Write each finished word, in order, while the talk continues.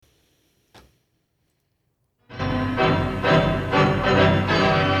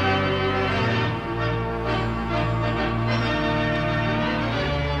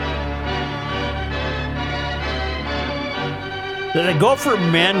Do the Gopher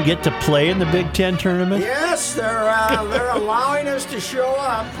men get to play in the Big Ten tournament? Yes, they're allowing us to show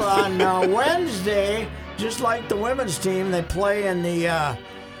up on Wednesday, just like the women's team. They play in the.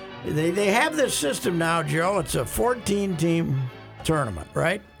 They have this system now, Joe. It's a 14-team tournament,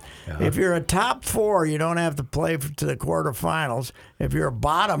 right? If you're a top four, you don't have to play to the quarterfinals. If you're a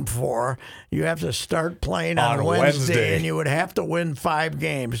bottom four, you have to start playing on Wednesday, and you would have to win 5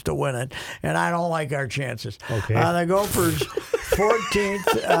 games to win it. And I don't like our chances. Okay. The Gophers,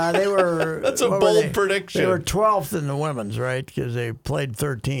 14th. They were. That's a bold prediction. They were 12th in the women's, right? Because they played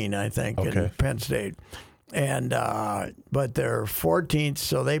 13, I think, in Penn State. And but they're 14th,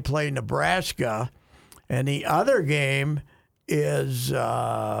 so they play Nebraska, and the other game is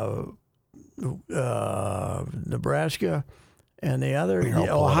Nebraska, and the other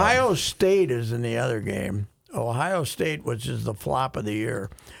Ohio State is in the other game. Ohio State, which is the flop of the year,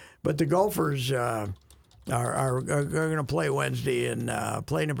 but the Gophers are going to play Wednesday and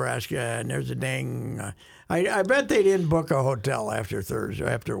play Nebraska. And there's a dang. I bet they didn't book a hotel after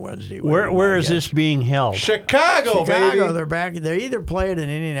Wednesday. Where is this being held? Chicago, baby. They're back. They're either playing in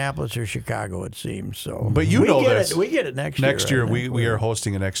Indianapolis or Chicago, it seems. So, but you know this. We get it next year. Next year, we are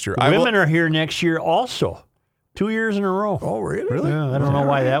hosting it next year. Women are here next year also. 2 years in a row. Oh, really? Yeah, I don't know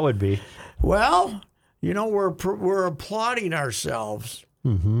why that would be. Well, we're applauding ourselves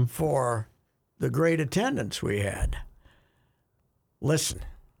for the great attendance we had. Listen,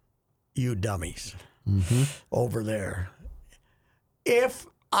 you dummies. Over there. If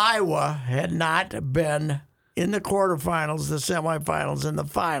Iowa had not been in the quarterfinals, the semifinals, and the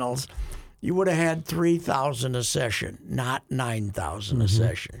finals, you would have had 3,000 a session, not 9,000 a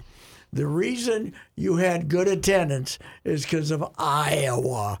session. The reason you had good attendance is because of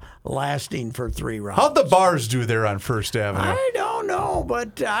Iowa lasting for 3 rounds. How'd the bars do there on First Avenue? I don't know,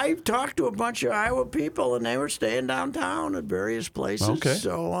 but I've talked to a bunch of Iowa people, and they were staying downtown at various places. Okay.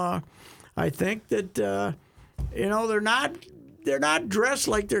 So I think that they're not dressed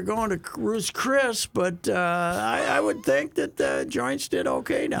like they're going to Ruth's Chris, but I would think that the joints did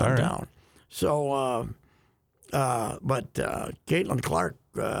okay downtown. Right. So, but Caitlin Clark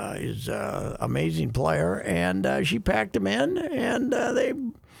is an amazing player, and she packed them in, and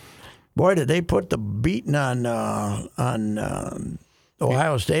did they put the beating on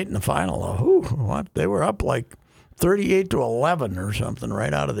Ohio State in the final. They were up like 38-11 or something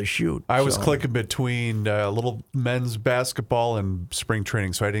right out of the chute. I was clicking between little men's basketball and spring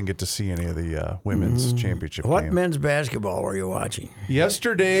training, so I didn't get to see any of the women's championship game. What men's basketball were you watching?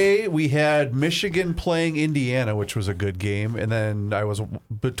 Yesterday, we had Michigan playing Indiana, which was a good game, and then I was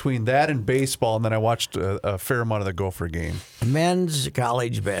between that and baseball, and then I watched a fair amount of the Gopher game. Men's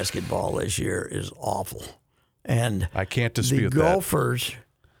college basketball this year is awful. And I can't dispute that.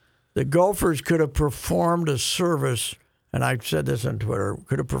 The Gophers could have performed a service, and I said this on Twitter,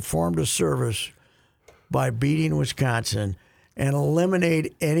 could have performed a service by beating Wisconsin and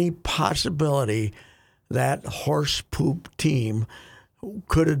eliminate any possibility that horse poop team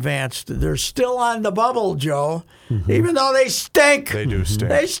could advance. They're still on the bubble, Joe, even though they stink. They do stink.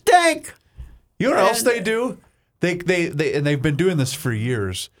 They stink. You know what else they do? They and they've been doing this for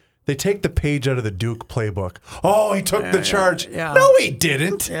years. They take the page out of the Duke playbook. Oh, he took the charge. Yeah. No, he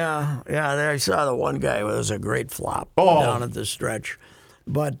didn't. Yeah. I saw the one guy was a great flop down at the stretch.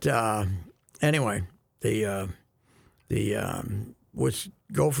 But anyway, the was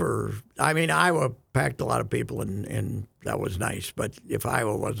Gopher. I mean, Iowa packed a lot of people, and that was nice. But if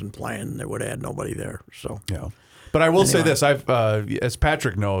Iowa wasn't playing, they would have had nobody there. So yeah. But I will say this: I've, as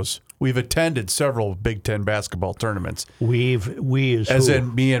Patrick knows, we've attended several Big Ten basketball tournaments. As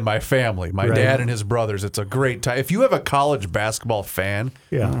in me and my family, my dad and his brothers. It's a great time. If you have a college basketball fan,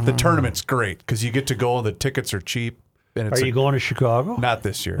 the tournament's great because you get to go and the tickets are cheap. And Are you going to Chicago? Not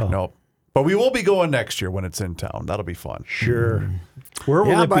this year, nope. But we will be going next year when it's in town. That'll be fun. Sure. Where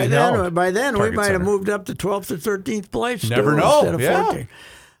will it by be then, held? By then, Target we might Center. have moved up to 12th or 13th place. Never know. Instead of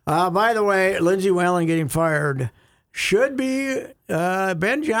 14th. By the way, Lindsey Whalen getting fired should be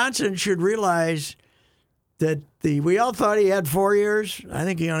Ben Johnson should realize that we all thought he had 4 years. I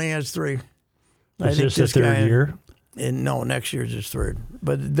think he only has 3. Is this the third year? No, next year's his 3rd.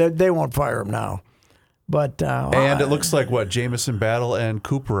 But they won't fire him now. But and it looks like Jamison Battle and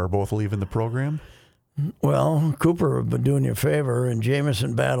Cooper are both leaving the program. Well, Cooper have been doing you a favor, and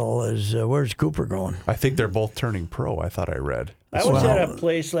Jamison Battle is where's Cooper going? I think they're both turning pro. I thought I read. I was at a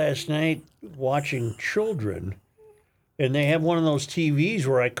place last night watching children, and they have one of those TVs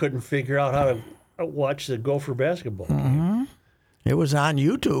where I couldn't figure out how to watch the Gopher basketball game. It was on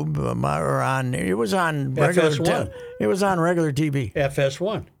YouTube it was on FS1. It was on regular TV.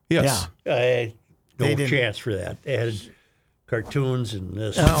 FS1. Yes. No They didn't- chance for that. It had cartoons and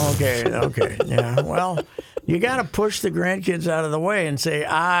this. Oh, okay. Yeah. Well, you got to push the grandkids out of the way and say,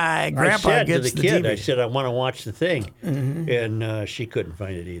 Grandpa I said to gets the kid, TV. I said, I want to watch the thing. And she couldn't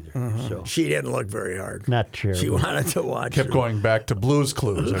find it either. So She didn't look very hard. not terrible. She wanted to watch Kept it. going back to Blue's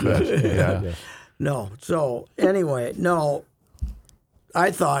Clues, I bet. Yeah. No. So, anyway, no. I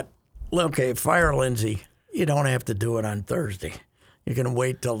thought, okay, fire Lindsay. You don't have to do it on Thursday. You can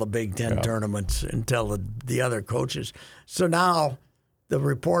wait till the Big Ten tournaments and tell the other coaches. So now the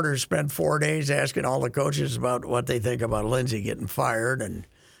reporters spent 4 days asking all the coaches about what they think about Lindsay getting fired.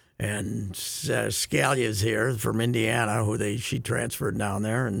 And Scalia's here from Indiana, she transferred down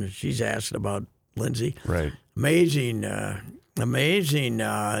there, and she's asked about Lindsay. Right. Amazing note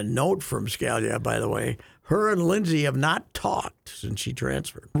from Scalia, by the way. Her and Lindsay have not talked since she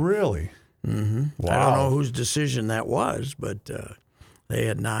transferred. Really? Mm-hmm. Wow. I don't know whose decision that was, but they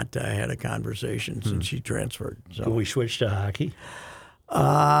had not had a conversation since she transferred. Can So, we switch to hockey?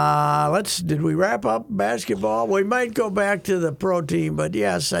 did we wrap up basketball? We might go back to the pro team, but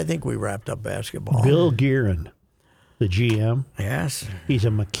yes, I think we wrapped up basketball. Bill Guerin, the GM, Yes. he's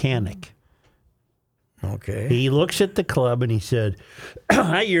a mechanic. Okay. He looks at the club and he said,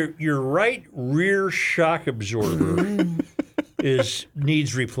 your right rear shock absorber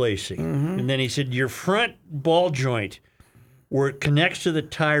needs replacing. And then he said, your front ball joint where it connects to the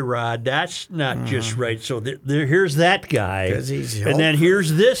tie rod, that's not just right. So here's that guy. 'Cause he's and then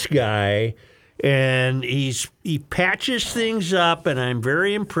here's this guy. And he patches things up, and I'm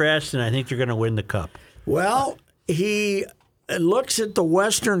very impressed, and I think they're going to win the cup. Well, he looks at the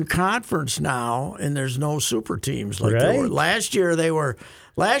Western Conference now, and there's no super teams like there were. Right. Last year they were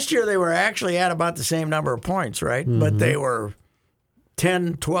actually at about the same number of points, right? But they were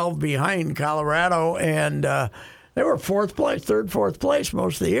 10, 12 behind Colorado, and they were fourth place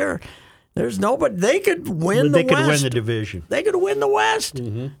most of the year. There's nobody. They could win They the could West. win the division. They could win the West.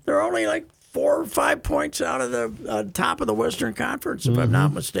 They're only like 4 or 5 points out of the top of the Western Conference, if I'm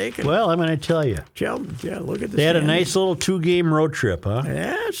not mistaken. Well, I'm going to tell you. Look at this. They had a nice little 2-game road trip, huh?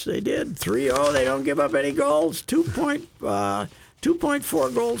 Yes, they did. 3-0. They don't give up any goals.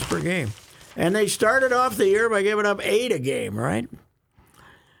 2.4 goals per game. And they started off the year by giving up 8 a game, right?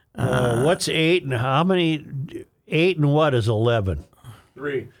 What's 8 and how many? 8 and what is 11?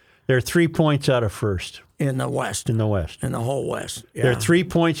 3. They're 3 points out of first In the West. in the West. In the whole West. Yeah. They're 3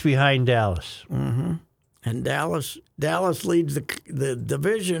 points behind Dallas. And Dallas leads the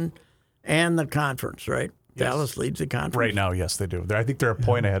division and the conference, right? Dallas leads the conference. Right now, yes, they do. I think they're a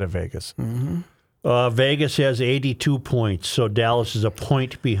point ahead of Vegas. Vegas has 82 points, so Dallas is a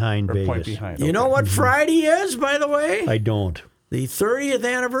point behind Or a Vegas. point behind. You know what Friday is, by the way? I don't. The 30th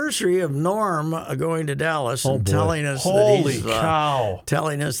anniversary of Norm going to Dallas and boy. telling us Holy that he's cow.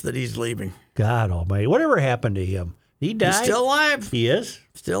 telling us that he's leaving. God almighty. Whatever happened to him? He died? He's still alive. He is?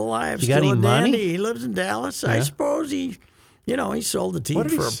 Still alive. You got Still any a money? dandy. He lives in Dallas. I suppose he sold the team What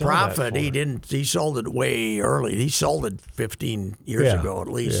did he for a sell that profit. for? He didn't. He sold it way early. He sold it 15 years Yeah. ago, at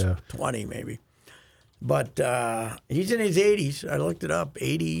least Yeah. 20 maybe. But he's in his 80s. I looked it up.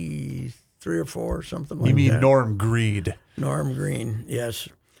 83 or 4 or something like You mean that. Norm Greed. Norm Green, yes.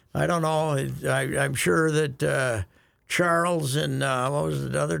 I don't know. I'm sure that Charles and what was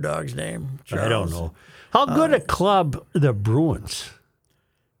the other dog's name? Charles. I don't know. How good a club the Bruins?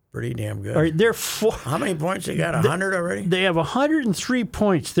 Pretty damn good. They're How many points they got? 100 already? They have 103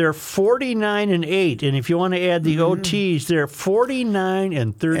 points. They're 49-8, and if you want to add the OTs, they're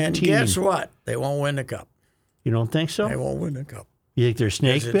 49-13. And guess what? They won't win the cup. You don't think so? They won't win the cup. You think they're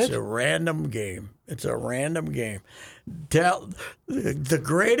snake 'Cause bit? It's a random game. It's a random game. The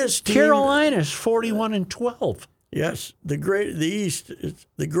greatest team. Carolina's 41-12. Yes, the East is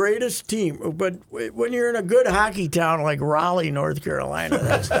the greatest team. But when you're in a good hockey town like Raleigh, North Carolina,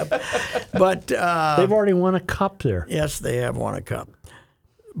 that's stuff. But They've already won a cup there. yes, they have won a cup.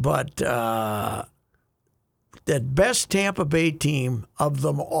 But that best Tampa Bay team of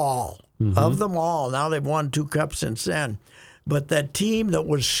them all, now they've won 2 cups since then. But that team that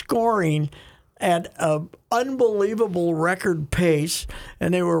was scoring at an unbelievable record pace,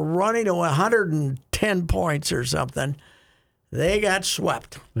 and they were running to 110 points or something, they got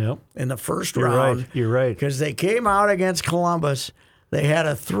swept Yep. in the first You're round. right. You're right. Because they came out against Columbus. They had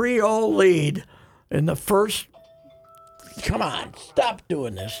a 3-0 lead in the first. Come on, stop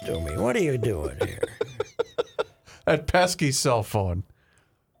doing this to me. What are you doing here? That pesky cell phone.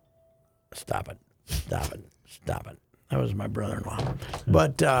 Stop it. Stop it. Stop it. That was my brother-in-law.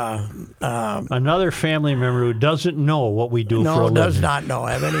 But Another family member who doesn't know what we do for a no, living. does not know.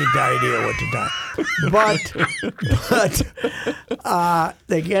 I have any idea what to do. But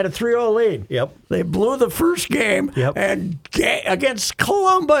they had a 3-0 lead. Yep. They blew the first game Yep. and against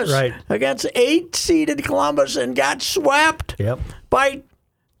Columbus, Right. against 8-seeded Columbus, and got swept Yep. by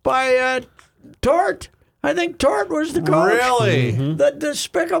Tort. I think Tort was the coach. Really? The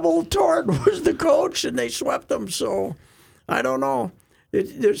despicable Tort was the coach, and they swept them. So I don't know.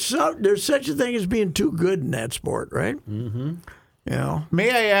 There's such a thing as being too good in that sport, right? Mm-hmm. You know.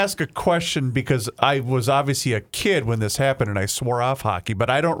 May I ask a question? Because I was obviously a kid when this happened and I swore off hockey, but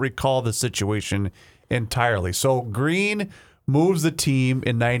I don't recall the situation entirely. So Green moves the team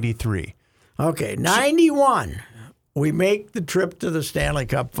in 93. Okay, 91. We make the trip to the Stanley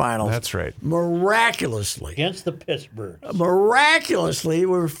Cup Finals. That's right. Miraculously. Against the Pittsburgh. Miraculously,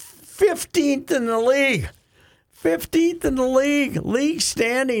 we're 15th in the league. 15th in the league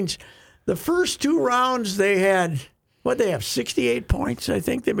standings. The first 2 rounds they had, they have 68 points. I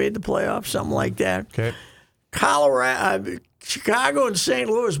think they made the playoffs, something like that. Okay. Chicago and St.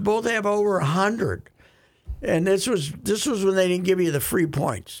 Louis both have over 100. And this was when they didn't give you the free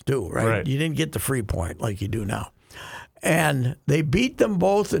points too, right? Right. You didn't get the free point like you do now. And they beat them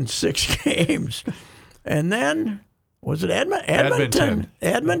both in 6 games. And then, was it Edmonton?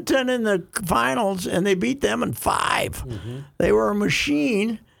 Edmonton in the finals, and they beat them in 5. Mm-hmm. They were a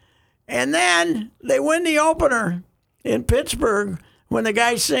machine. And then they win the opener in Pittsburgh when the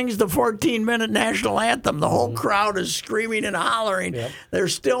guy sings the 14-minute national anthem. The whole crowd is screaming and hollering. Yep. They're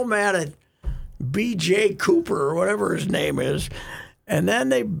still mad at B.J. Cooper or whatever his name is. And then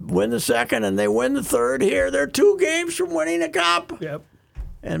they win the second, and they win the third here. They're 2 games from winning a cup. Yep.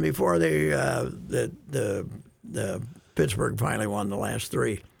 And before they, the Pittsburgh finally won the last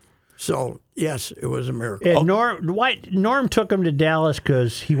 3. So yes, it was a miracle. And Norm took him to Dallas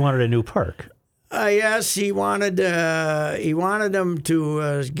because he wanted a new park. Yes, he wanted them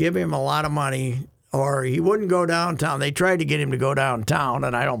to give him a lot of money, or he wouldn't go downtown. They tried to get him to go downtown,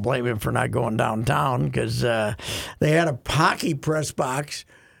 and I don't blame him for not going downtown because they had a hockey press box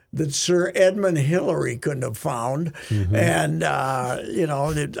that Sir Edmund Hillary couldn't have found. Mm-hmm. And,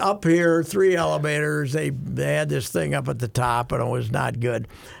 up here, 3 elevators, they had this thing up at the top, and it was not good.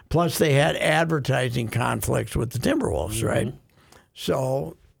 Plus, they had advertising conflicts with the Timberwolves, mm-hmm. right?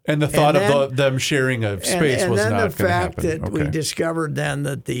 So... And the thought of them sharing a space was not going to happen. And then the fact that we discovered then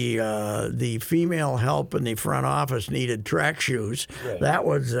that the female help in the front office needed track shoes. Right. That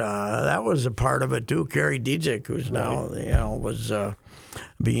was a part of it too. Carrie Dietzick, who's now was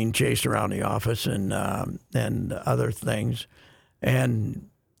being chased around the office and other things, and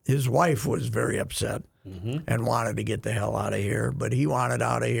his wife was very upset. Mm-hmm. And wanted to get the hell out of here, but he wanted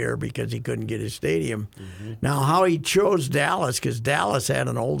out of here because he couldn't get his stadium. Mm-hmm. Now, how he chose Dallas, because Dallas had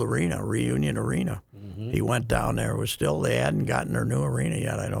an old arena, Reunion Arena. Mm-hmm. He went down there. They hadn't gotten their new arena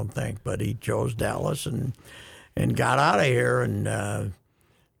yet, I don't think, but he chose Dallas and got out of here. And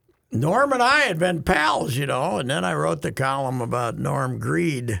Norm and I had been pals, and then I wrote the column about Norm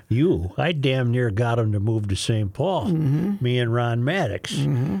Greed. I damn near got him to move to St. Paul. Mm-hmm. Me and Ron Maddox.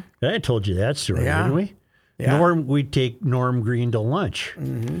 Mm-hmm. I told you that story, didn't we? Yeah. We'd take Norm Green to lunch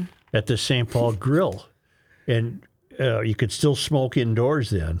mm-hmm. at the St. Paul Grill, and you could still smoke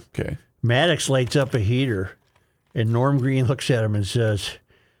indoors then. Okay. Maddox lights up a heater, and Norm Green looks at him and says,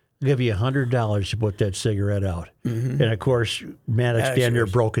 "I'll give you $100 to put that cigarette out." Mm-hmm. And of course, Maddox down there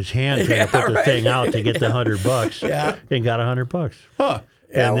broke his hand trying to put the thing out to get the $100, and got $100. Huh.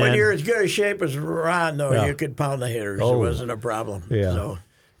 Yeah, and when you're as good a shape as Ron, though, you could pound the hitters. It wasn't a problem. Yeah. So.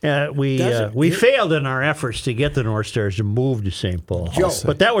 We failed in our efforts to get the North Stars to move to St. Paul. Joe,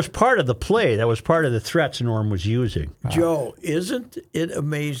 but that was part of the play. That was part of the threats Norm was using. Joe, isn't it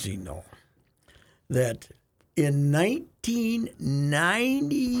amazing, though, that in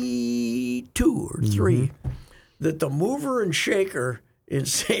 1992 or 3, mm-hmm. that the mover and shaker in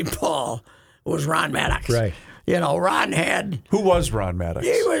St. Paul was Ron Maddox. Right. Ron had... Who was Ron Maddox?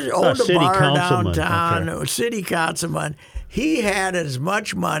 He owned a bar councilman. downtown, Okay. City councilman. He had as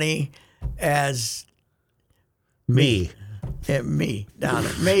much money as me down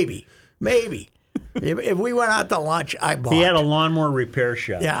there. Maybe. if we went out to lunch, I bought. He had a lawnmower repair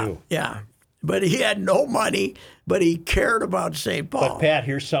shop, too. Yeah. But he had no money, but he cared about St. Paul. But, Pat,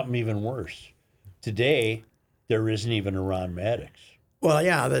 here's something even worse. Today, there isn't even a Ron Maddox. Well,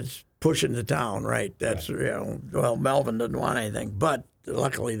 yeah, that's pushing the town, right? That's, well, Melvin didn't want anything, but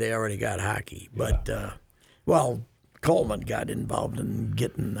luckily they already got hockey. But, Coleman got involved in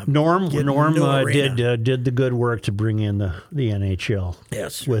getting the Norm did the good work to bring in the NHL.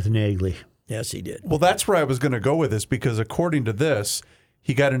 Yes, with Nagley. Yes, he did. Well, that's where I was going to go with this because according to this,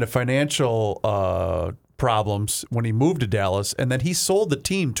 he got into financial problems when he moved to Dallas, and then he sold the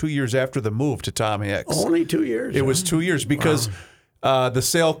team 2 years after the move to Tom Hicks. Only 2 years. It was 2 years because the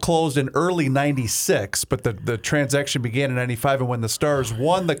sale closed in early '96, but the transaction began in '95. And when the Stars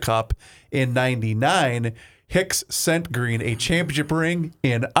won the Cup in '99, Hicks sent Green a championship ring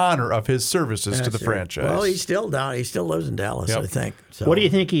in honor of his services to the franchise. Well, he's still down. He still lives in Dallas, Yep. I think. So What do you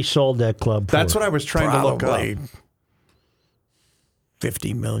think he sold that club for? That's what I was trying to look up. probably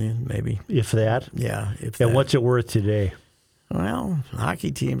 $50 million, maybe. if that. Yeah. If And that. what's it worth today? Well,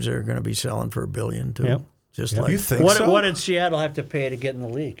 hockey teams are going to be selling for $1 billion too. Yep. Just You like think What, so? what did Seattle have to pay to get in the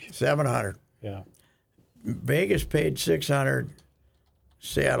league? 700. Yeah. Vegas paid 600.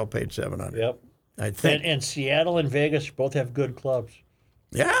 Seattle paid 700. Yep. I think. And Seattle and Vegas both have good clubs.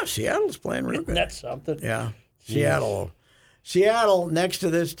 Yeah, Seattle's playing real good. That's something. Yeah, Seattle next to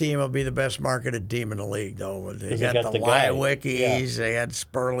this team will be the best marketed team in the league, though. They got the guy. Lywickies, Yeah. they got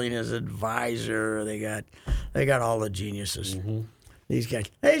Sperling as advisor, they got all the geniuses. These guys,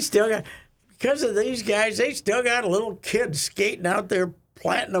 because of these guys, they still got little kids skating out there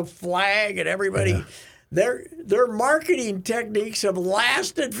planting a flag, and everybody. Their marketing techniques have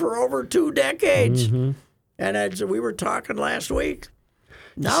lasted for over 2 decades, and as we were talking last week.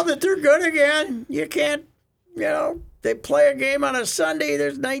 Now that they're good again, you can't, they play a game on a Sunday,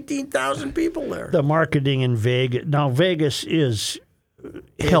 there's 19,000 people there. The marketing in Vegas. Now, Vegas is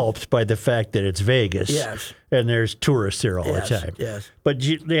helped by the fact that it's Vegas. Yes. And there's tourists there all Yes, the time. yes. But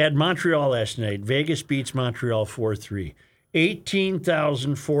they had Montreal last night. Vegas beats Montreal 4-3.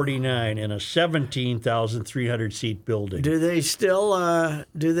 18,049 in a 17,300 seat building. Do they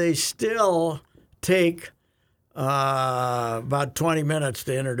still take about 20 minutes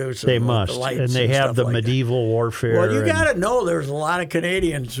to introduce them? They with must. the lights And they have stuff the like that? medieval warfare. Well, you and- got to know there's a lot of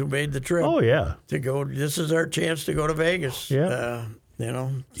Canadians who made the trip Oh, yeah. to go. This is our chance to go to Vegas. Yeah.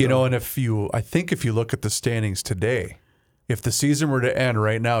 And I think if you look at the standings today, if the season were to end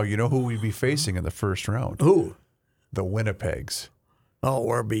right now, you know who we'd be facing in the first round? who? The Winnipegs. Oh,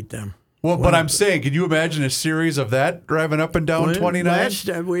 we're beat them. Well, but I'm saying, can you imagine a series of that driving up and down 29? Last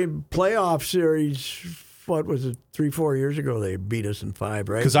time we playoff series, what was it, 3-4 years ago? They beat us in 5,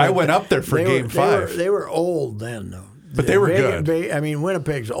 right? Because I went up there for Game 5. They were old then, though. But they were good.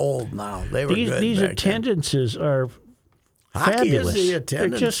 Winnipeg's old now. They were good. These back then. attendances are Hockey is fabulous. the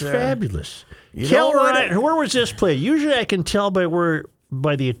attendance. They're just fabulous. know Carolina, what? where was this played? Usually I can tell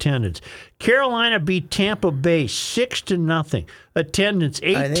by the attendance. Carolina beat Tampa Bay 6-0. Attendance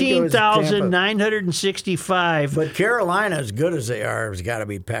think it was Tampa. 18,965. But Carolina, as good as they are, has got to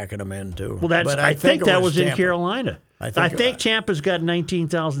be packing them in too. Well, But I think it that was in Tampa. Carolina. I I think- think Tampa's got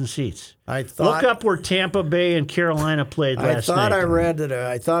 19,000 seats. I thought. Look up where Tampa Bay and Carolina played I last thought night. I read that.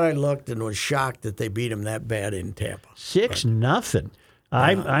 I thought I looked and was shocked that they beat them that bad in Tampa. 6-0.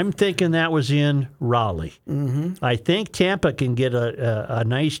 I'm thinking that was in Raleigh. Mm-hmm. I think Tampa can get a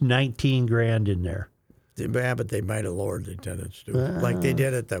nice 19 grand in there. Yeah, but they might have lowered the attendance too, like they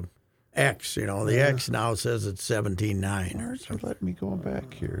did at the X. The X now says it's 17.9 or something. Let me go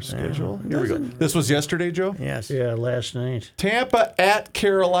back here. Schedule. Here we go. This was yesterday, Joe? Yes. Yeah, last night. Tampa at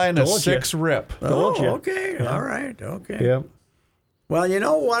Carolina, Told ya. 6 rip. Told Oh, ya. okay. All right. Okay. Yep. Well, you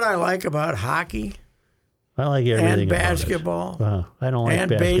know what I like about hockey I like everything and about it. basketball I don't like and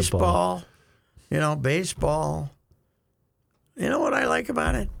basketball. baseball. Baseball. You know what I like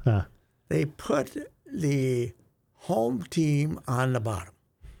about it? Huh. They put the home team on the bottom,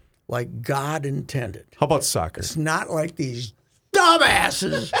 like God intended. How about soccer? It's not like these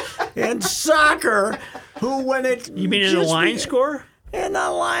dumbasses in soccer who, when it You mean in the just line be- score? In the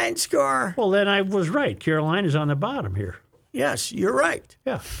line score. Well, then I was right. Carolina's on the bottom here. Yes, you're right.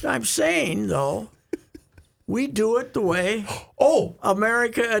 Yeah. I'm saying though, we do it the way Oh,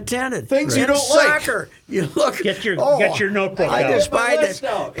 America attended. Things you in don't like. soccer, you look. Get your notebook I out. despise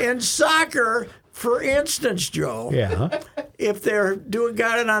it. In soccer, for instance, Joe, Yeah. if they're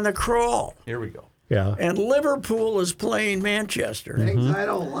got it on the crawl, here we go. Yeah. and Liverpool is playing Manchester Things I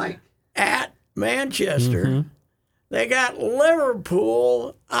don't like. at Manchester, they got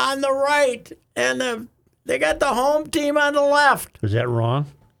Liverpool on the right, and they got the home teim on the left. Is that wrong?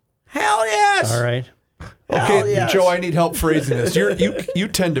 Hell yes. All right. Okay, Hell yes. Joe, I need help phrasing this. You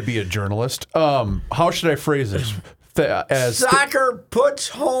tend to be a journalist. How should I phrase this? Soccer puts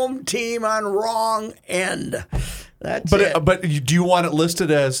home team on wrong end. That's it. But do you want it listed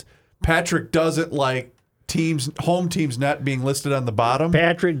as Patrick doesn't like home teams not being listed on the bottom?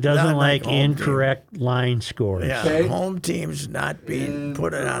 Patrick doesn't Not like like home incorrect line scores. Yeah, Okay. home teams not being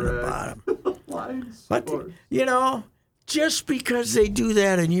put it on the bottom. Lines But scored. just because they do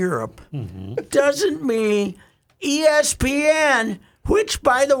that in Europe doesn't mean ESPN, which,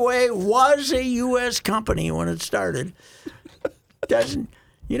 by the way, was a U.S. company when it started, doesn't.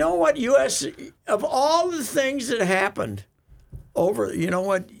 You know what, of all the things that happened you know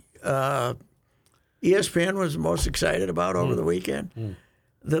what ESPN was most excited about over the weekend?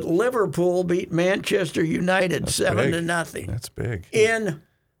 That Liverpool beat Manchester United 7-0. That's big.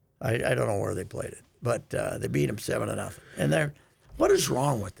 I don't know where they played it, but they beat them 7-0. And what is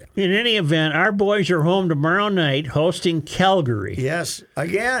wrong with them? In any event, our boys are home tomorrow night hosting Calgary. Yes,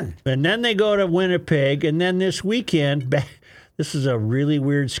 again. And then they go to Winnipeg, and then this weekend, this is a really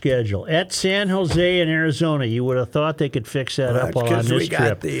weird schedule. At San Jose in Arizona, you would have thought they could fix that up all on this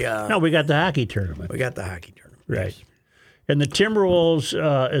trip. No, we got the hockey tournament. We got the hockey tournament. Right. Yes. And the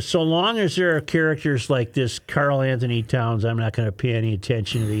Timberwolves, so long as there are characters like this Karl Anthony Towns, I'm not going to pay any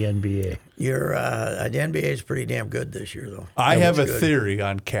attention to the NBA. The NBA is pretty damn good this year, though. I have a theory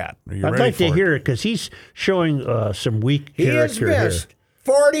on Cat. Are you I'd ready like for to hear it because he's showing some weak He has character here. missed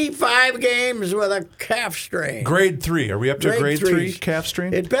 45 games with a calf strain. Grade 3. Are we up to grade 3 3 calf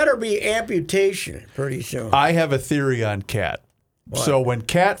strain? It better be amputation pretty soon. I have a theory on Cat. So when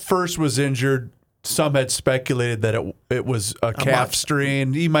Cat first was injured, some had speculated that it was a calf month.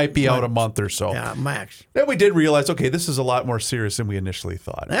 strain. He might be out a month or so. Yeah, max. Then we did realize, okay, this is a lot more serious than we initially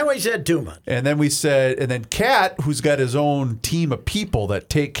thought. Then we said 2 months. And then Cat, who's got his own team of people that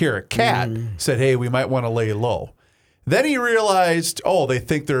take care of Cat, said, hey, we might want to lay low. Then he realized, they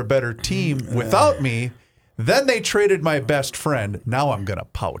think they're a better team without me. Then they traded my best friend. Now I'm going to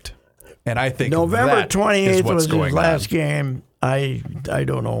pout. And I think November that 28th is what's was his going last on. game. I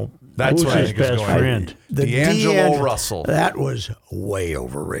don't know. That's Who's what I his think is best going on. friend? D'Angelo Russell. That was way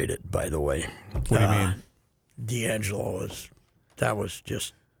overrated, by the way. What do you mean? D'Angelo that was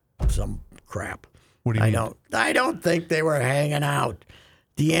just some crap. What do you mean? I don't think they were hanging out.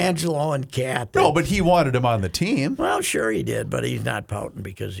 D'Angelo and Cat. No, but he wanted him on the team. Well, sure he did, but he's not pouting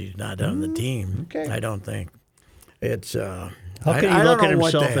because he's not on the team. Okay. I don't think. It's How can I he don't look at know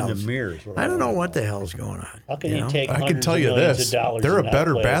what himself in the hell's- mirror? I don't know what the hell's going on. How can you he know? take I can hundreds tell of you millions this. of dollars They're a and not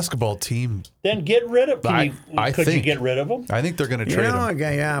better play? basketball team. Then get rid of him. I Could you think. get rid of him? I think they're going to You trade know, him.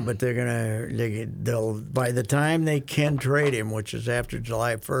 okay, yeah, but they'll by the time they can trade him, which is after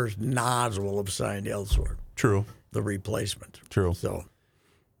July 1st, Nas will have signed elsewhere, True. the replacement. True. So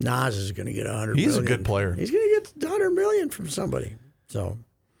Nas is going to get $100 He's a million. good player. He's going to get $100 million from somebody. So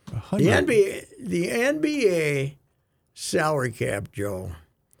the 100. NBA salary cap, Joe,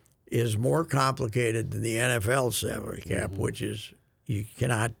 is more complicated than the NFL salary cap, which is you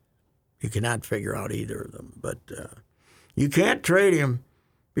cannot figure out either of them. But you can't trade him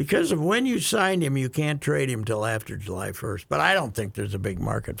because of when you signed him. You can't trade him till after July 1st. But I don't think there's a big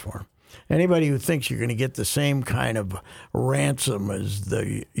market for him. Anybody who thinks you're going to get the same kind of ransom as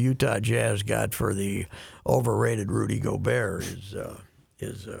the Utah Jazz got for the overrated Rudy Gobert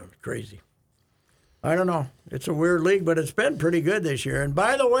is crazy. I don't know. It's a weird league, but it's been pretty good this year. And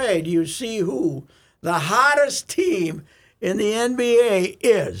by the way, do you see who the hottest team in the NBA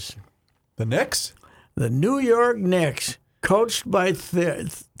is? The Knicks? The New York Knicks, coached by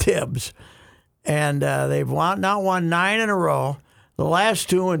Tibbs. And they've now won 9 in a row, the last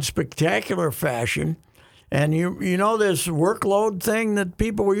 2 in spectacular fashion. And you know this workload thing that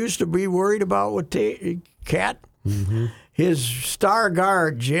people used to be worried about with Cat? Mm-hmm. His star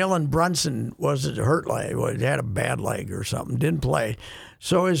guard, Jalen Brunson, was hurt leg, had a bad leg or something, didn't play.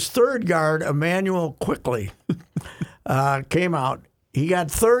 So his third guard, Emmanuel Quickly, came out. He got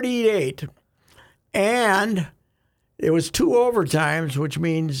 38, and it was 2 overtimes, which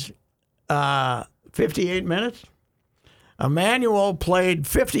means 58 minutes. Emmanuel played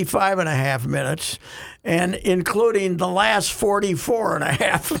 55 and a half minutes, and including the last 44 and a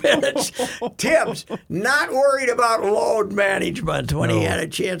half minutes. Tibbs, not worried about load management when he had a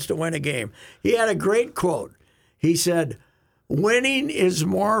chance to win a game. He had a great quote. He said, "Winning is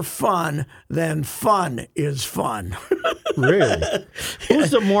more fun than fun is fun." Really? Who's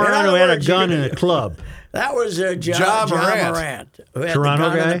the moron who had a gun in a club? That was Ja Morant. Who had Toronto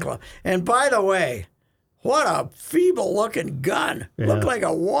the gun in guy? the club. And by the way, what a feeble-looking gun. Yeah. Looked like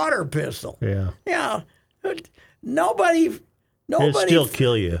a water pistol. Yeah. Yeah. Nobody It'd still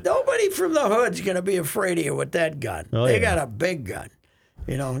kill you. Nobody from the hood's going to be afraid of you with that gun. Oh, They yeah. got a big gun.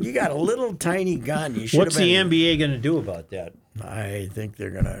 You know, you got a little tiny gun. You should What's have the been, NBA going to do about that? I think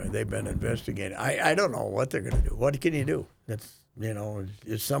they've been investigating. I don't know what they're going to do. What can you do?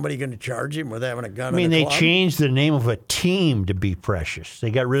 Is somebody going to charge him with having a gun I mean, in they a club? changed the name of a team to be Precious. They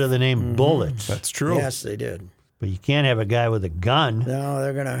got rid of the name Bullets. That's true. Yes, they did. But you can't have a guy with a gun. No,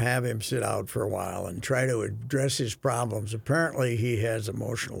 they're going to have him sit out for a while and try to address his problems. Apparently, he has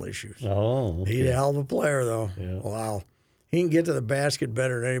emotional issues. Oh, He's a hell of a player, though. Yeah. Wow. He can get to the basket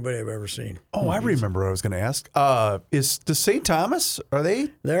better than anybody I've ever seen. Oh, I remember what I was going to ask. Is the St. Thomas, are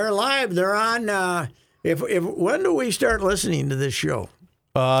they? They're live. They're on. When do we start listening to this show?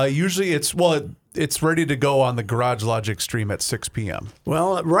 Usually it's ready to go on the Garage Logic stream at 6 p.m.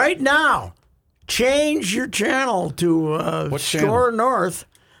 Well, right now, change your channel to Score North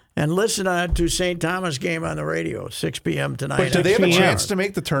and listen to St. Thomas game on the radio, 6 p.m. tonight. But do they have a chance to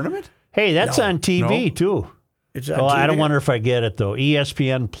make the tournament? Hey, that's on TV, too. It's on Oh, TV? I don't wonder if I get it, though.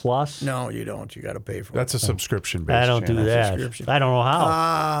 ESPN Plus? No, you don't. You got to pay for it. That's a subscription-based I don't do channel. that. subscription. I don't know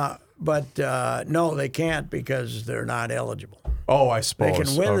how. But no, they can't because they're not eligible. Oh, I They suppose.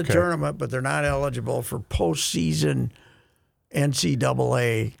 can win the tournament, but they're not eligible for postseason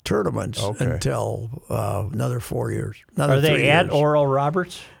NCAA tournaments until another 4 years. Are they at Oral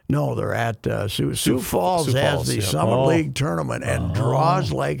Roberts? No, they're at Sioux Falls has the Summit League tournament and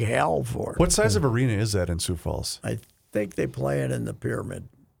draws like hell for it. What size of arena is that in Sioux Falls? I think they play it in the Pyramid,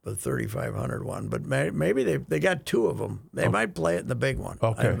 the 3,500 one, but maybe they got two of them. They might play it in the big one.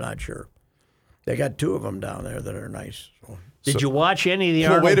 Okay. I'm not sure. They got two of them down there that are nice. So. Did you watch any of the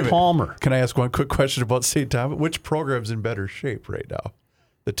Well, wait a Arnold minute. Palmer? Can I ask one quick question about St. Thomas? Which program's in better shape right now?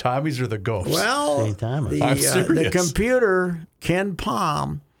 The Tommies or the Ghosts? Well, St. Thomas. the I'm serious. computer, Ken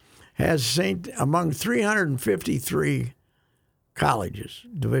Palm, has among 353 colleges,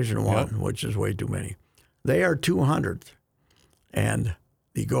 Division I, which is way too many. They are 200th, and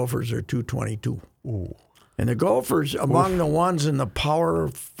the Gophers are 222. Ooh. And the Gophers, among the ones in the Power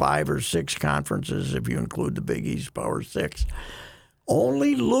 5 or 6 conferences, if you include the Big East Power 6,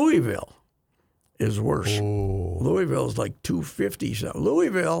 only Louisville is worse. Ooh. Louisville's like 250. So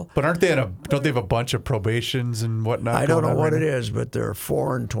Louisville, But don't they have a bunch of probations and whatnot? I don't know what it is, but they're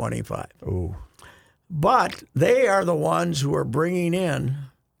 4-25. Ooh. But they are the ones who are bringing in.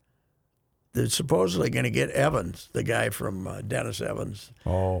 They're supposedly going to get Evans, the guy from Dennis Evans.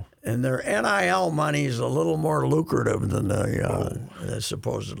 Oh. And their NIL money is a little more lucrative than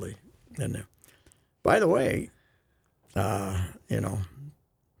supposedly. And by the way,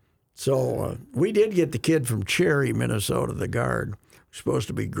 so we did get the kid from Cherry, Minnesota, the guard, who's supposed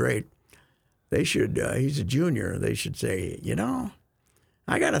to be great. They should. He's a junior. They should say,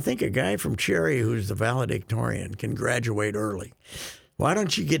 I got to think a guy from Cherry who's the valedictorian can graduate early. Why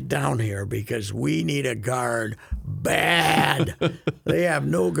don't you get down here because we need a guard bad. They have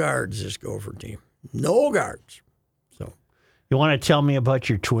no guards, this Gopher team. No guards. So, You want to tell me about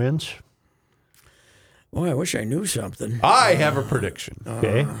your twins? boy, I wish I knew something. I have a prediction.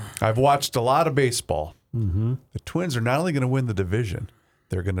 Okay. I've watched a lot of baseball. Mm-hmm. The Twins are not only going to win the division,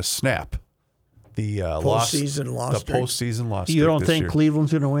 they're going to snap the Postseason loss streak. postseason loss. You streak don't this think year.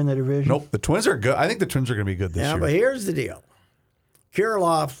 Cleveland's going to win the division? Nope. The Twins are good. I think the Twins are going to be good this Yeah, year. but here's the deal.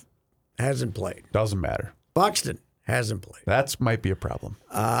 Kirilloff hasn't played. Doesn't matter. Buxton hasn't played. That might be a problem.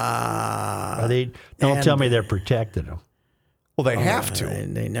 Are they? Don't tell me they're protecting them. Well, they have to.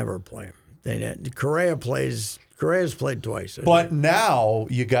 They never play him. Correa's played twice. But now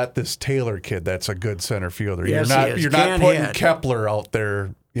you got this Taylor kid that's a good center fielder. Yes, he is. You're not Can putting hit. Kepler out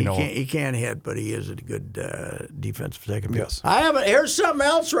there. He can't hit, but he is a good defensive second fielder. Yes. Here's something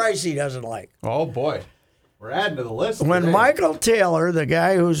else Ricey doesn't like. Oh boy, we're adding to the list. When today. Michael Taylor, the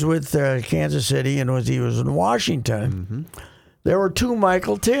guy who's with Kansas City and he was in Washington, there were two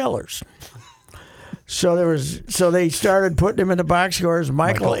Michael Taylors. So they started putting him in the box scores,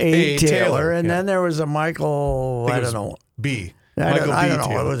 Michael A. Taylor, and then there was a Michael, I don't know. B. I don't know.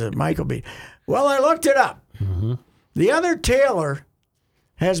 Taylor. What was it? Michael B. Well, I looked it up. The other Taylor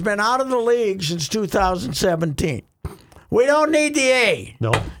has been out of the league since 2017. We don't need the A.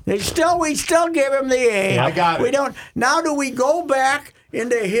 No. We still give him the A. Yeah, I got it. We don't. Now, do we go back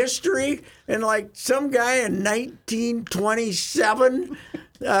into history and like some guy in 1927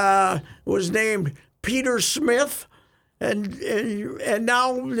 was named Peter Smith? And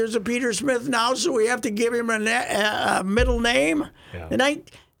now there's a Peter Smith now, so we have to give him a middle name. Yeah. And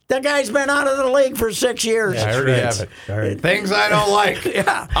that guy's been out of the league for 6 years. I already right. have it. All right. Things I don't like.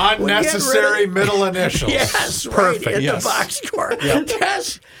 Yeah. Unnecessary middle initials. Yes, Perfect. right, in yes. the box score.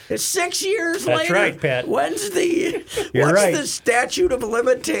 Yes, it's 6 years That's later. right, Pat. What's You're the right. statute of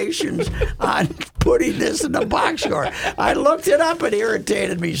limitations on putting this in the box score? I looked it up. It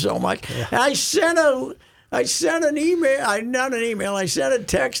irritated me so much. And I sent a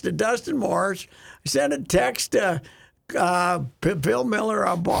text to Dustin Morris. I sent a text to Bill Miller,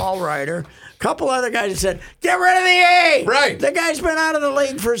 a ball writer. A couple other guys said, "Get rid of the A." Right. The guy's been out of the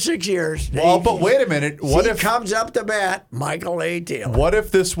league for 6 years. Well, but wait a minute. What he if comes up to bat? Michael A. Taylor. What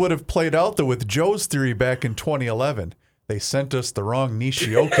if this would have played out though with Joe's theory back in 2011? They sent us the wrong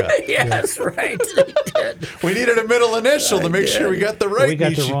Nishioka. Yes, right. They did. We needed a middle initial to make sure we got the right. We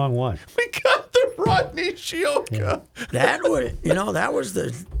got the wrong one. We got the wrong Nishioka. That was, that was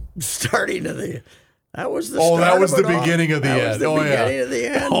the starting of the. That was the. Oh, start that was of the it all. beginning of the That end. was the Oh, yeah. beginning of the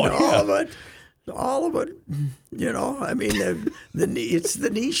end. Oh, yeah. All of it. I mean, it's the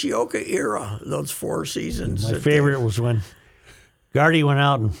Nishioka era. Those 4 seasons. My favorite was when Gardy went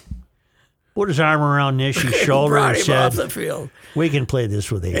out and put his arm around Nishi's shoulder brought and him off said, the field. "We can play this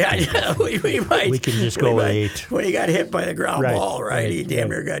with 8." Yeah, we might. We can just go with 8. When he got hit by the ground Right, ball, right? He right, damn right.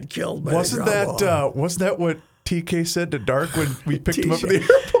 near got killed by Wasn't the ground ball. wasn't that what TK said to Dark when we picked him up at the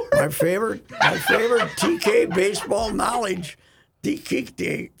airport? My favorite TK baseball knowledge.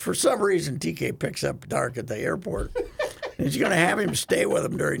 TK, for some reason, TK picks up Dark at the airport. He's going to have him stay with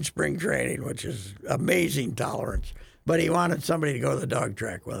him during spring training, which is amazing tolerance. But he wanted somebody to go to the dog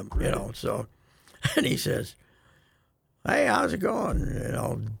track with him, So, and he says, "Hey, how's it going?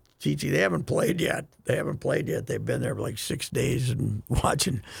 TT, they haven't played yet. They've been there for like 6 days and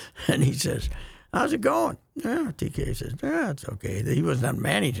watching." And he says, "How's it going?" Yeah, TK says, "Yeah, it's okay." He wasn't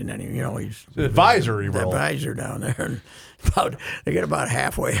managing any, he's Advisory the role. advisor down there. And they get about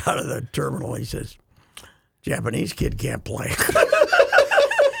halfway out of the terminal. He says, "Japanese kid can't play."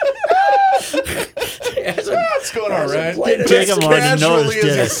 That's going all right. Take him long to notice, Casually did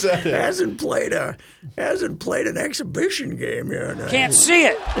as he it? said it. hasn't played an exhibition game yet. Can't see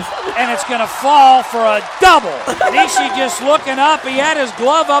it. And it's going to fall for a double. Nishi just looking up. He had his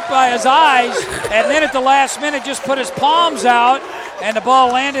glove up by his eyes. And then at the last minute just put his palms out. And the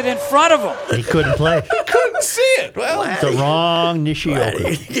ball landed in front of him. He couldn't play. Couldn't see it. Well, The wrong Nishioka.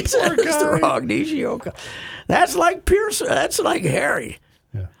 It's the wrong Nishioka. That's like Pearson. That's like Harry.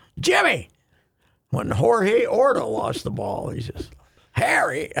 Jimmy. When Jorge Orta lost the ball, he says,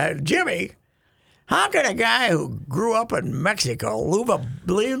 Jimmy, how can a guy who grew up in Mexico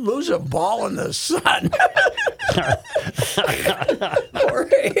lose a ball in the sun?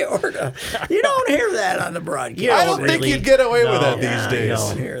 Jorge Orta. You don't hear that on the broadcast. I don't think you'd get away with that Yeah, these you days.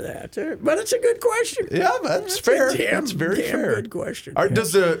 don't hear that. But it's a good question. Yeah, that's fair. A damn, That's very damn fair. good question.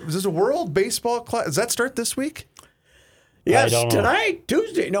 Does the World Baseball Class, does that start this week? Yes, don't know. tonight,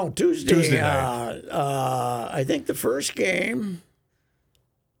 Tuesday. No, Tuesday. Tuesday night. I think the first game.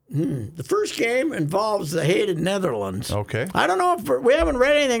 The first game involves the hated Netherlands. Okay. I don't know if we haven't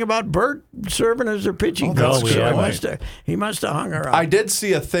read anything about Bert serving as their pitching that's coach. a good So point. he must have hung around. I did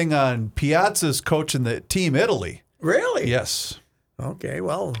see a thing on Piazza's coaching the team Italy. Really? Yes. Okay.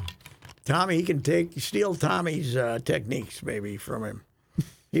 Well, Tommy, he can steal Tommy's techniques maybe from him.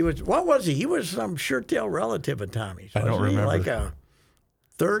 What was he? He was some sure-tail relative of Tommy's. I don't wasn't he? remember. Like a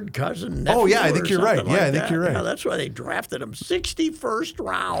third cousin. Oh, yeah, I nephew think or you're right. something Yeah, like I think that. you're right. Yeah, that's why they drafted him 61st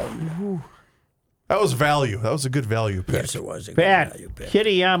round. That was value. That was a good value pick. Yes, it was a good Pat, value pick.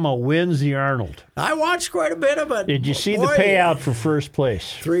 Kitayama wins the Arnold. I watched quite a bit of it. Did you see Boy, the payout for first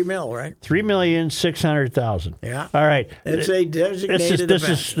place? $3 million, right? $3,600,000. Yeah. All right. It's a designated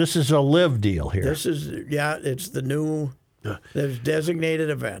event. This is a live deal here. It's the new. There's designated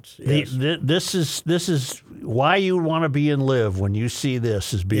events. Yes. This is why you want to be in live when you see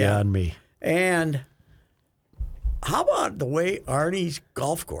this is beyond me. And how about the way Arnie's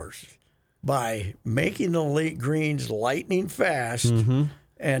golf course, by making the greens lightning fast Mm-hmm.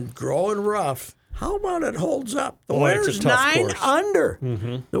 and growing rough, how about it holds up? The Boy, it's a winner's tough 9 course. Mm-hmm.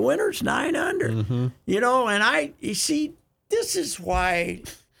 under. The winner's 9 under. And you see, this is why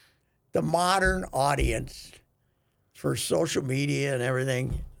the modern audience for social media and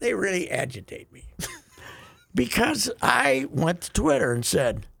everything, they really agitate me. Because I went to Twitter and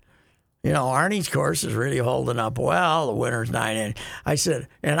said, Arnie's course is really holding up well. The winner's 9 in. I said,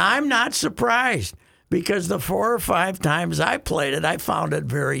 and I'm not surprised because the 4 or 5 times I played it, I found it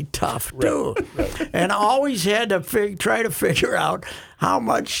very tough too. And I always had to try to figure out how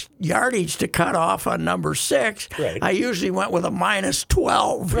much yardage to cut off on number 6. Right. I usually went with a minus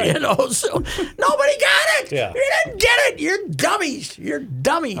 12, so nobody got it. Yeah. You didn't get it. You're dummies. You're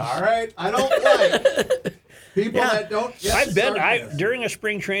dummies. All right. I don't like people that don't. I've been during a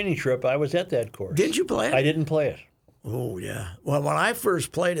spring training trip. I was at that course. Did you play it? I didn't play it. Oh, yeah. Well, when I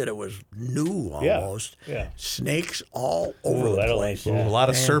first played it, it was new almost. Yeah. Snakes all over Ooh, the I don't place. like that. A lot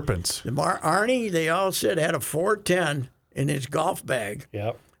of serpents. Arnie, they all said, had a 410 in his golf bag.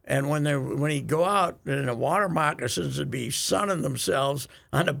 Yep. And when he'd go out in the water moccasins would be sunning themselves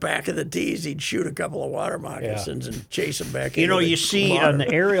on the back of the tees, he'd shoot a couple of water moccasins and chase them back. You know, into the you see water. on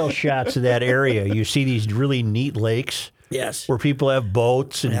the aerial shots of that area, you see these really neat lakes Yes. where people have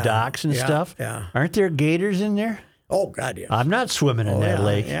boats and docks and Yeah, stuff. yeah. Aren't there gators in there? Oh God, yeah. I'm not swimming in that yeah,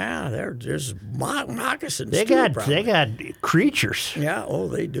 lake. Yeah, there's moccasins. They too, got probably. creatures. Yeah, oh,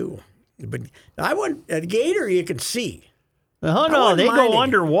 they do. But I wouldn't. A gator you can see. Oh I no, wouldn't they mind go it.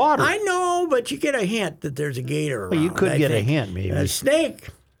 underwater. I know, but you get a hint that there's a gator around. Well, you could I get a think. hint, maybe. A snake,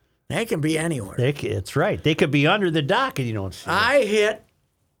 they can be anywhere. It's right. They could be under the dock and you don't see them.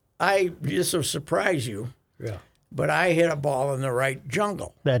 This will surprise you, Yeah. but I hit a ball in the right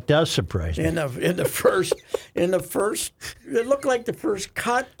jungle. That does surprise me. In the first, it looked like the first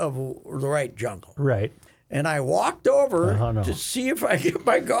cut of the right jungle. Right. And I walked over no. to see if I get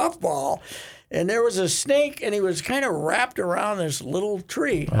my golf ball. And there was a snake, and he was kind of wrapped around this little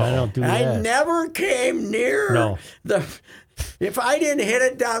tree. I don't do I that. never came near No. the. If I didn't hit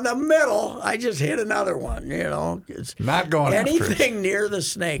it down the middle, I just hit another one. You know, it's, Not going after it. anything near the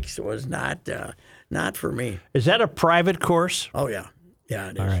snakes was not for me. Is that a private course? Oh yeah, yeah,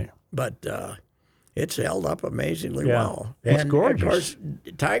 it is. All right. But it's held up amazingly Yeah. well. It's and gorgeous. Of course,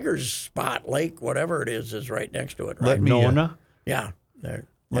 Tiger's Spot Lake, whatever it is right next to it. Right? Let me Nona? Yeah. There.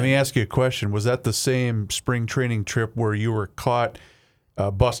 let me ask you a question. Was that the same spring training trip where you were caught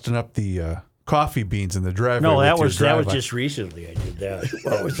busting up the coffee beans in the driveway? No, with that your was drive-by? just recently I did that.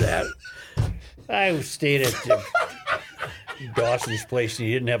 What was that? I stayed at Dawson's place and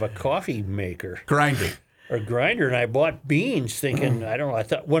he didn't have a coffee maker grinder. or grinder, and I bought beans thinking, I don't know, I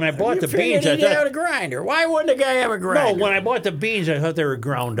thought when I bought the Figured beans, I he had thought, a grinder. Why wouldn't a guy have a no, grinder? when I bought the beans, I thought they were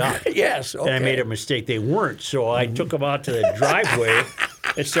ground up. Yes. Okay. And I made a mistake. They weren't. So I took them out to the driveway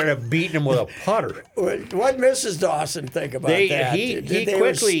and started beating them with a putter. What Mrs. Dawson think about They- that? he- Did he they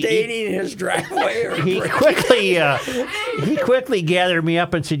quickly- were staining his driveway? Or He quickly gathered me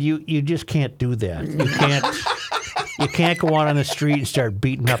up and said, "You just can't do that. You can't go out on the street and start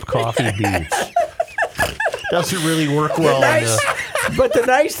beating up coffee beans. Doesn't really work well." But the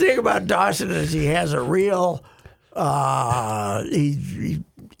nice thing about Dawson is he has a real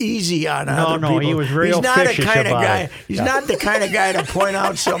easy on other no, people. he was very He's not the officious kind of about guy. it. He's not the kind of guy to point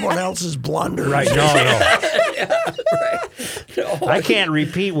out someone else's blunders. Right? No. I can't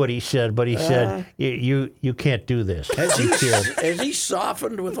repeat what he said, but he said, "You can't do this." Has he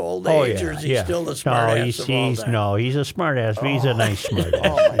softened with old Oh age, yeah, or is he yeah. still the smart ass of all time? He's a smart ass. But he's a nice smart ass.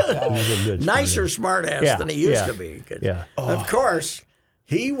 Oh my God. He's a good Nicer smart ass Yeah, than he used yeah, to be. 'Cause yeah. Of course,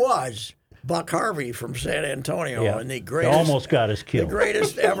 he was Buck Harvey from San Antonio, Yeah. and the He greatest, almost got us the killed.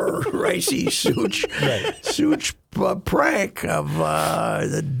 greatest ever racy Such prank of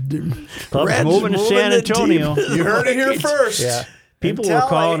the Club's Reds moving to San the Antonio. team. You heard it here first. Yeah. People were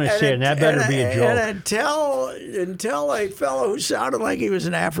calling and saying that better be a joke. Until a fellow who sounded like he was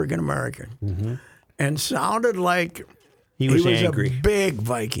an African American and sounded like He was a angry big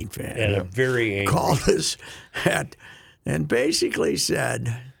Viking fan. and a very angry. Called us and basically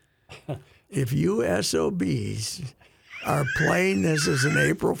said, if you SOBs are playing this as an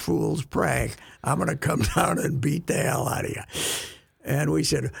April Fool's prank, I'm going to come down and beat the hell out of you. And we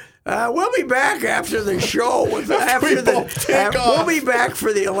said, we'll be back after the show. We'll be back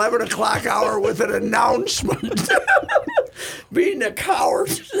for the 11 o'clock hour with an announcement. Being a coward.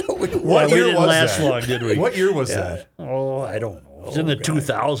 What we year didn't was last that? long, did we? What year was that? Oh, I don't know. It was in the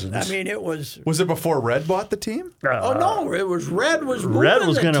 2000s. I mean, it was. Was it before Red bought the team? Oh no! It was Red was moving Red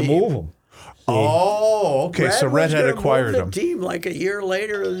was going to move him. Oh, okay. So Red was had gonna acquired move him. the team like a year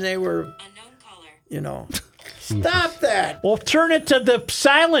later, and they were, Unknown caller. you know, stop that! Well, turn it to the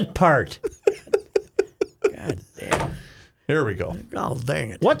silent part. God damn! Here we go. Oh dang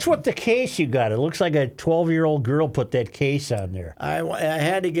it! What's with the case you got? It looks like a 12-year-old girl put that case on there. I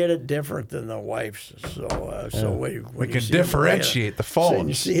had to get it different than the wife's, so We can differentiate the So you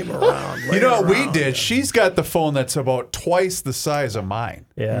phones. see him around. You know what we laying did? around. She's got the phone that's about twice the size of mine.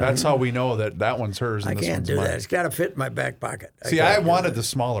 Yeah. That's how we know that one's hers and I this can't one's do mine. that. It's got to fit in my back pocket. See, can't I do wanted that. the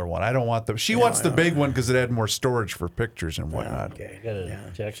smaller one. I don't want the. She wants the big one because it had more storage for pictures and whatnot. Okay, I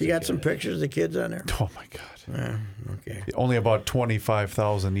gotta text She the got some kid. pictures of the kids on there. Oh my God! Okay. Only about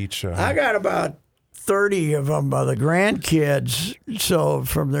 25,000 each. I got about 30 of them by the grandkids, so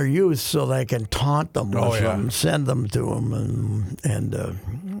from their youth, so they can taunt them with Oh, yeah. them, send them to them,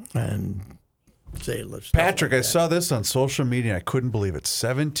 and say, "Let's." Patrick, I saw this on social media. I couldn't believe it.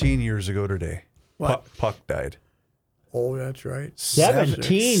 17 years ago today, What? Puck died. Oh, that's right.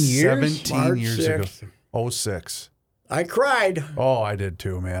 17 years? 17 March years 6th. ago. 06. I cried. Oh, I did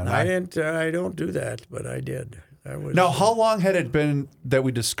too, man. I didn't. I don't do that, but I did. Now, how long had it been that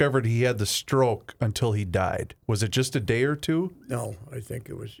we discovered he had the stroke until he died? Was it just a day or two? No, I think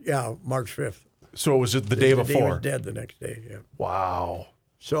it was March 5th. So it was just the day He before. was dead the next day. Yeah. Wow.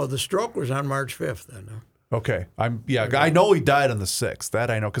 So the stroke was on March 5th then. Huh? Okay. I know he died on the 6th.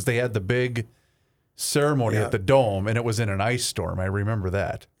 That I know because they had the big ceremony at the Dome, and it was in an ice storm. I remember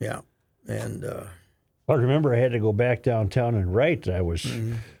that. Yeah, and I remember I had to go back downtown and write. I was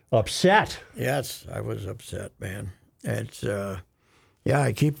upset. yes, I was upset, man. It's so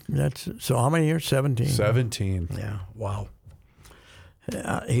how many years? 17. 17. Yeah. Wow.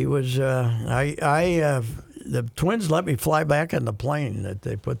 He was. The Twins let me fly back in the plane that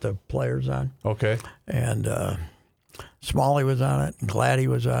they put the players on, Okay. and Smalley was on it, and Gladdy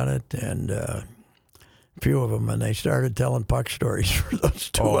was on it, and a few of them, and they started telling Puck stories for those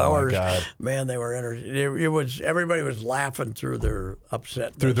 2 hours. My God. Man, they were it was everybody was laughing through their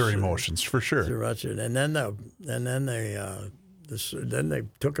upset, Through their emotions, for sure. and then they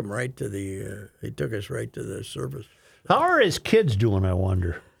took him right to they took us right to the service. How are his kids doing, I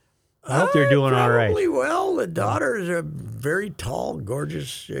wonder? I hope they're doing all right. Probably well. The daughter is a very tall,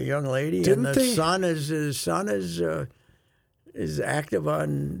 gorgeous young lady, and the son is active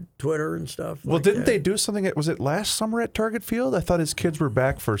on Twitter and stuff. Well, like didn't that. they do something? Was it last summer at Target Field? I thought his kids were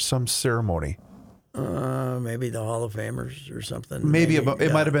back for some ceremony. Maybe the Hall of Famers or something. Maybe it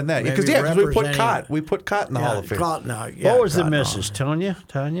might have been that. Because we put Cott in the Hall of Fame. What was the missus? Tanya?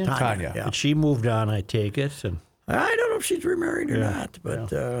 Tanya. Yeah. And she moved on, I take it. And I don't know if she's remarried or not,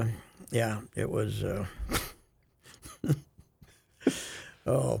 but it was.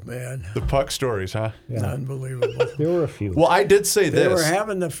 Oh man, The Puck stories, huh? unbelievable. there were a few. Well, I did say They this. were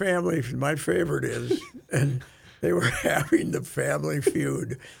having the family. My favorite is, and they were having the family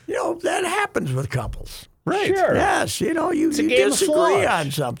feud. You know that happens with couples. Right. Sure. Yes, you know you a game of disagree flaws.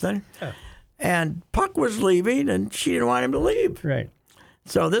 on something, and Puck was leaving, and she didn't want him to leave. Right.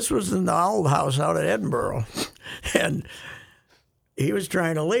 So this was in the old house out at Edinburgh, and he was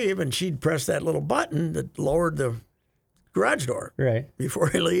trying to leave, and she'd press that little button that lowered the garage door Right. before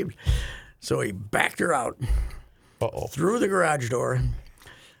he left. So he backed her out Uh-oh. through the garage door,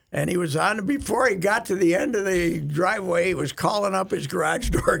 and he was on before he got to the end of the driveway. He was calling up his garage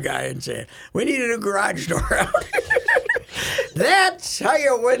door guy and saying, "We need a new garage door out." That's how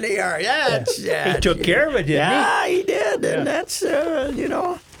you win the argument. He took care of it, didn't he? Yeah, he did, and that's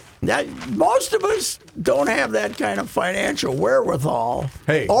that most of us don't have that kind of financial wherewithal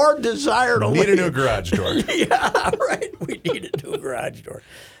or desire to Need leave. a new garage door. Yeah, right. We need a new garage door.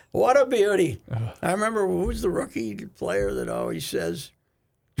 What a beauty! I remember who's the rookie player that always says,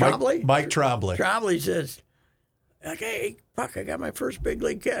 Trombley. Mike Trombley. Trombley says, "Okay, Puck, I got my first big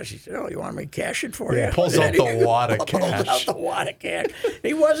league cash." He said, "Oh, you want me to cash it for you?" Pulls out the wad of Pulls out cash. the wad of cash.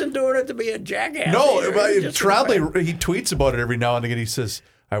 He wasn't doing it to be a jackass. No, either. but He was just Trombley, he tweets about it every now and again. He says,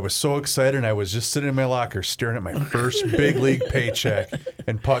 "I was so excited, and I was just sitting in my locker staring at my first big league paycheck."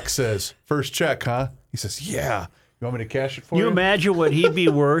 And Puck says, "First check, huh?" He says, "Yeah. You want me to cash it for you?" You imagine what he'd be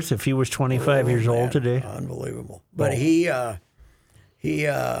worth if he was 25 years old today? Unbelievable. But he ran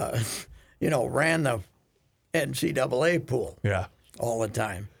the NCAA pool Yeah. all the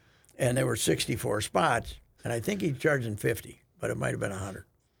time. And there were 64 spots. And I think he's charging 50, but it might have been 100.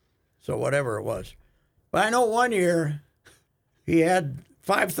 So whatever it was. But I know one year he had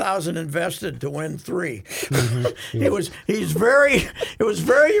 5,000 invested to win 3. It was very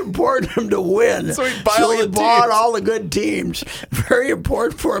important to him to win. So he'd buy all the bought teams. all the good teams. Very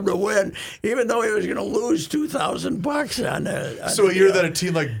important for him to win, even though he was going to lose $2,000 on the. So a year that a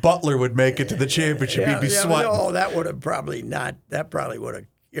team like Butler would make it to the championship, he'd be sweating. No, that would have probably not. That probably would have.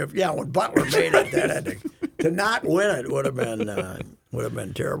 When Butler made it, that had to not win it would have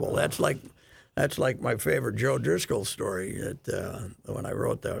been terrible. That's like my favorite Joe Driscoll story. That when I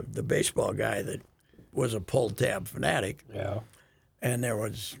wrote the baseball guy that was a pull tab fanatic. Yeah. And there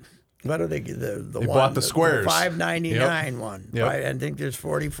was. What are they? The He one, bought the squares. $5.99 one. Yep. I think there's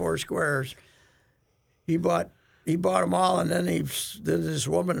 44 squares. He bought them all, and then this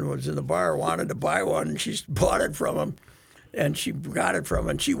woman who was in the bar wanted to buy one, and she bought it from him, and she got it from him,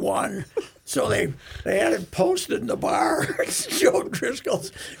 and she won. So they had it posted in the bar. It's Joe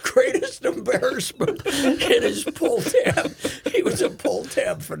Driscoll's greatest embarrassment in his pull tab. He was a pull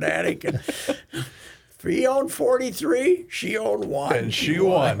tab fanatic, and he owned 43. She owned 1. And she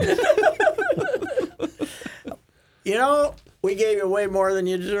won. You know, we gave you way more than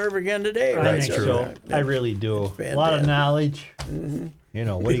you deserve again today. I Right? think so. I really do. A lot of knowledge. You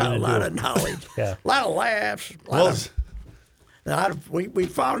know, what are you going to do? A lot of knowledge. Yeah. A lot of laughs. We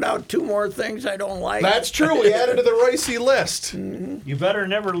found out 2 more things I don't like. That's true. We added to the Ricey list. You better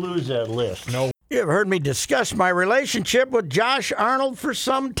never lose that list. No You've heard me discuss my relationship with Josh Arnold for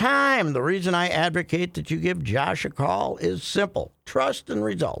some time. The reason I advocate that you give Josh a call is simple. Trust and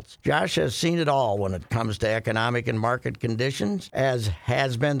results. Josh has seen it all when it comes to economic and market conditions. As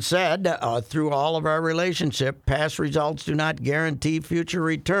has been said, through all of our relationship, past results do not guarantee future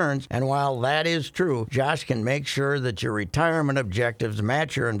returns. And while that is true, Josh can make sure that your retirement objectives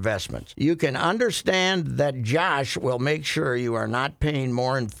match your investments. You can understand that Josh will make sure you are not paying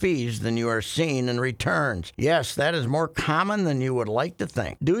more in fees than you are seeing in returns. Yes, that is more common than you would like to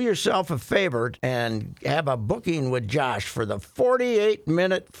think. Do yourself a favor and have a booking with Josh for the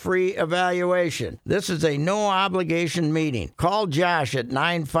 48-minute free evaluation. This is a no-obligation meeting. Call Josh at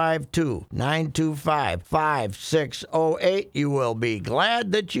 952-925-5608. You will be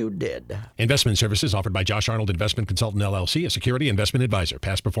glad that you did. Investment services offered by Josh Arnold Investment Consultant LLC, a security investment advisor.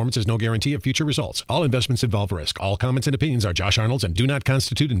 Past performance is no guarantee of future results. All investments involve risk. All comments and opinions are Josh Arnold's and do not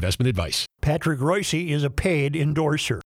constitute investment advice. Patrick Royce is a paid endorser.